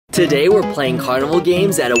Today we're playing carnival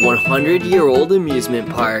games at a 100-year-old amusement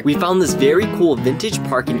park. We found this very cool vintage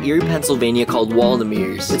park in Erie, Pennsylvania called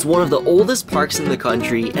Waldameer's. It's one of the oldest parks in the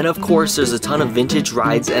country, and of course there's a ton of vintage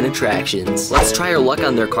rides and attractions. Let's try our luck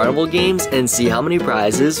on their carnival games and see how many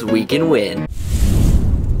prizes we can win.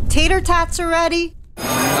 Tater tots are ready.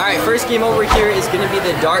 Alright, first game over here is going to be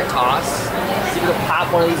the dart toss. See if we can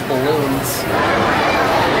pop one of these balloons.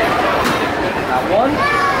 Got one.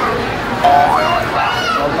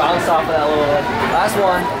 I'll bounce off of that little one. Last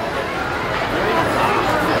one.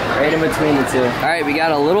 Right in between the two. Alright, we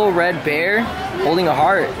got a little red bear holding a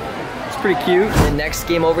heart. It's pretty cute. The next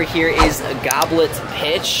game over here is a goblet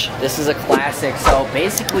pitch. This is a classic. So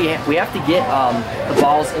basically we have to get the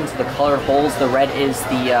balls into the colored holes. The red is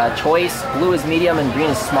the choice, blue is medium, and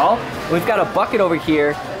green is small. And we've got a bucket over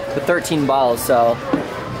here with 13 balls. So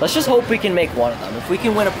let's just hope we can make one of them. If we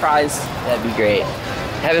can win a prize, that'd be great.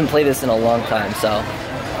 I haven't played this in a long time, so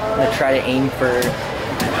I'm gonna try to aim for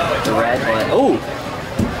the red, but oh,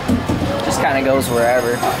 just kind of goes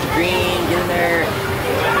wherever. Green, get in there.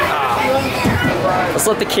 Ah. Let's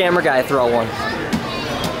let the camera guy throw one.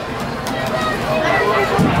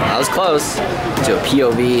 That was close. To a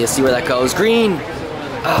POV, let's see where that goes. Green.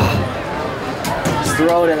 Ah. Just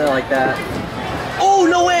throw it in there like that. Oh,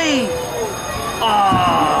 no way!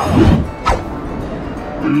 Ah.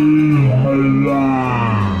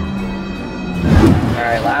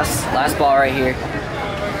 Alright, last ball right here.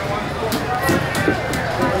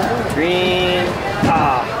 Green.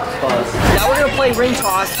 Ah, close. Now we're gonna play ring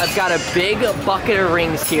toss. I've got a big bucket of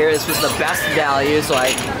rings here. This was the best value, so I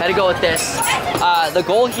had to go with this. The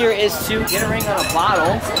goal here is to get a ring on a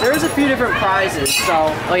bottle. There's a few different prizes.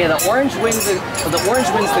 So, oh yeah, the orange wins the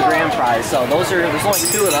grand prize. So there's only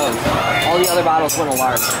 2 of those. All the other bottles win a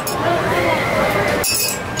large.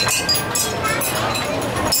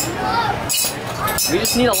 We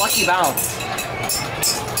just need a lucky bounce.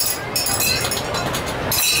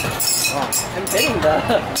 Oh, I'm hitting the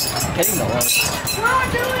one. We're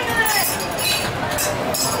doing it!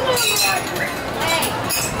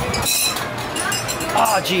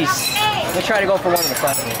 Oh, jeez. Let me try to go for one in the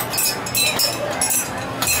front.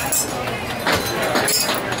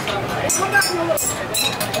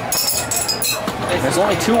 There's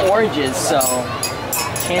only 2 oranges, so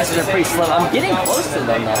chances are pretty slim. I'm getting close to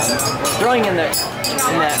them though. I'm throwing in that.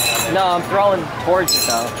 No, I'm throwing towards it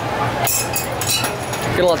though.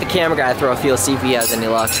 Gonna let the camera guy throw a feel, see if he has any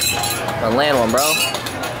luck. I'm gonna land one, bro.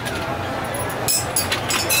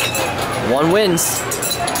 One wins.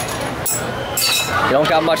 You don't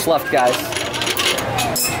got much left, guys.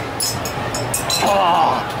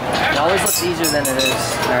 Oh, it always looks easier than it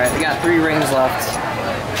is. All right, we got 3 rings left.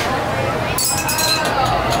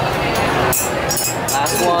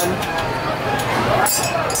 Last one.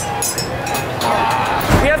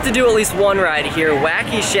 We have to do at least one ride here.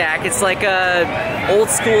 Wacky Shack. It's like a old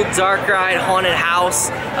school dark ride, haunted house.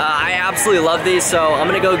 I absolutely love these, so I'm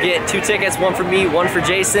gonna go get 2 tickets, one for me, one for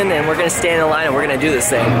Jason, and we're gonna stand in line and we're gonna do this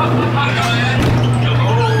thing.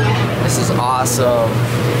 This is awesome.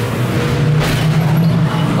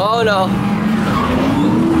 Oh no.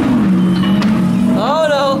 Oh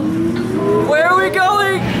no. Where are we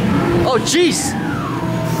going? Oh jeez.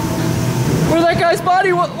 Where's that guy's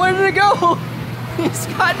body? Where did it go? He's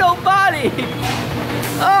got no body.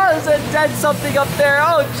 Oh, there's a dead something up there.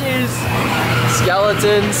 Oh jeez.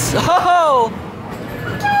 Skeletons. Oh.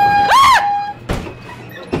 Ah!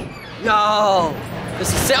 No.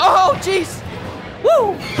 This is oh jeez.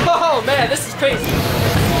 Woo. Oh man, this is crazy.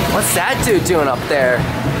 What's that dude doing up there?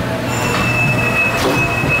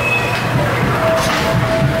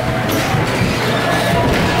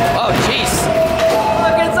 Oh jeez.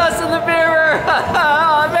 Look, it's us in the mirror.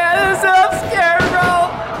 Oh man, I'm scared, bro.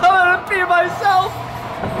 I'm gonna pee myself.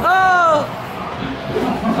 Oh.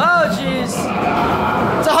 Oh jeez.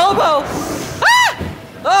 It's a hobo. Ah!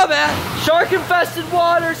 Oh man. Shark infested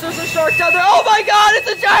waters. There's a shark down there. Oh my god,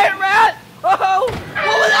 it's a giant rat. Oh.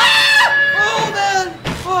 What was that? Oh man.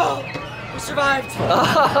 Oh. We survived.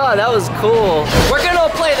 Oh, that was cool. We're gonna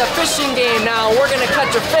play the fishing game now. We're gonna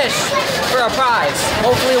catch a fish for a prize.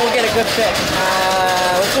 Hopefully we'll get a good fish.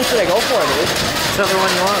 Which one should I go for, dude? Whichever one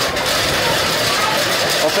you want.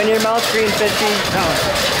 Open your mouth, green fishy. No.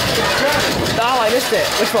 Oh, I missed it.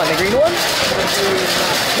 Which one? The green one?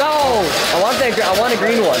 No. I want a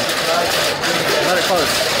green one. Let it close.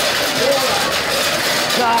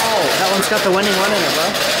 No. That one's got the winning one in it, bro.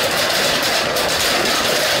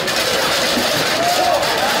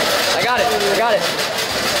 I got it.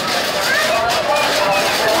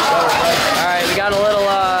 Alright, we got a little,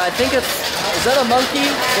 I think it's Is that a monkey?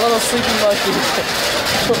 A little sleeping monkey.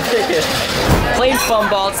 We'll take it. Plain fun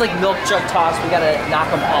ball. It's like milk jug toss. We gotta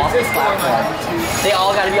knock them off the platform. They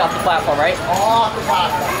all gotta be off the platform, right? All off the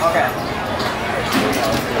platform. Okay.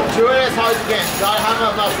 Do it as hard as you can. You gotta have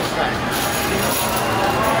enough muscle strength.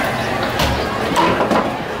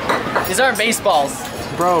 These aren't baseballs.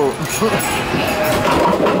 Bro.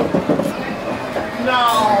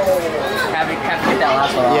 No. Have to get that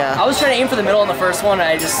last one off. Yeah. I was trying to aim for the middle on the first one and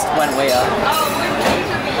I just went way up.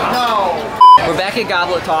 No. We're back at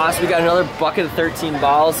Goblet Toss. We got another bucket of 13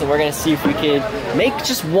 balls, and we're gonna see if we could make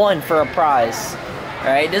just one for a prize. All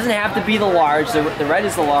right, it doesn't have to be the large. The red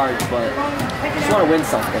is the large, but I just want to win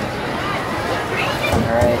something.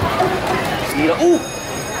 All right. Just need a, ooh!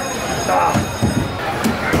 Ah.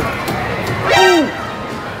 Ooh!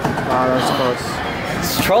 Wow, that was close.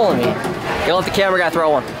 It's trolling me. Don't let the camera guy throw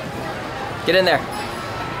one. Get in there.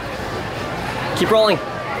 Keep rolling.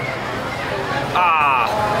 Ah!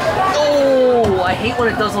 Oh! I hate when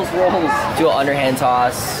it does those rolls. Do an underhand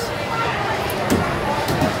toss.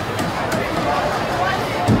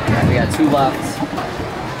 Alright, we got 2 left.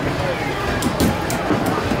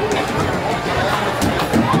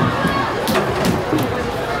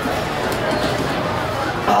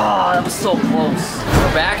 Oh, that was so close.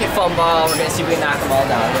 We're back at fun ball. We're gonna see if we can knock them all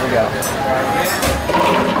down. Here we go.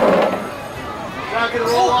 Not gonna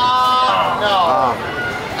roll off. No.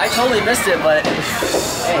 I totally missed it, but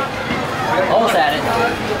hey, almost had it.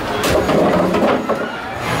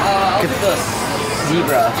 I'll do the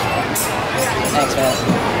zebra. Thanks, man.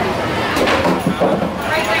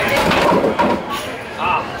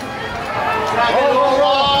 Not gonna roll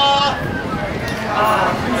off.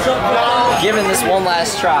 Giving this one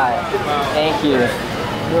last try. Thank you.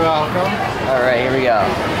 You're welcome. All right, here we go.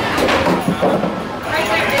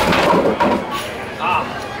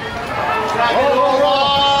 Not gonna roll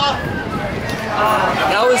off.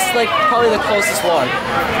 That was like probably the closest one.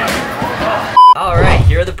 Alright,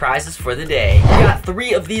 here are the prizes for the day. We got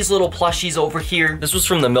 3 of these little plushies over here. This was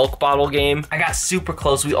from the milk bottle game. I got super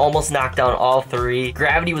close. We almost knocked down all 3.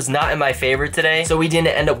 Gravity was not in my favor today, so we didn't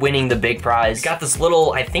end up winning the big prize. We got this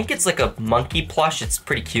little, I think it's like a monkey plush. It's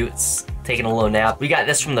pretty cute. It's taking a little nap. We got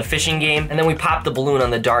this from the fishing game, and then we popped the balloon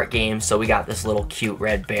on the dart game, so we got this little cute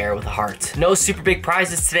red bear with a heart. No super big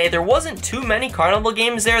prizes today. There wasn't too many carnival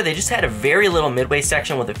games there. They just had a very little midway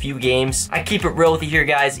section with a few games. I keep it real with you here,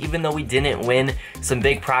 guys. Even though we didn't win some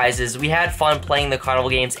big prizes, we had fun playing the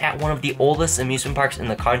carnival games at one of the oldest amusement parks in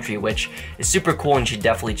the country, which is super cool and you should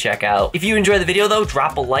definitely check out. If you enjoyed the video though,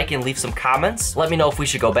 drop a like and leave some comments. Let me know if we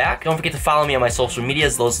should go back. Don't forget to follow me on my social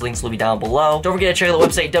medias. Those links will be down below. Don't forget to check out the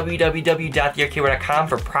website www.thearcadeware.com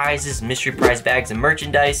for prizes, mystery prize bags, and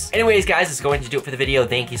merchandise. Anyways, guys, that's going to do it for the video.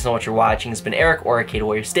 Thank you so much for watching. It's been Eric, or Arcade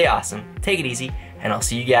Warrior. Stay awesome, take it easy, and I'll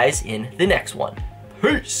see you guys in the next one.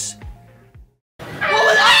 Peace!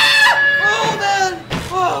 Oh man!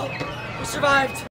 Oh! We survived!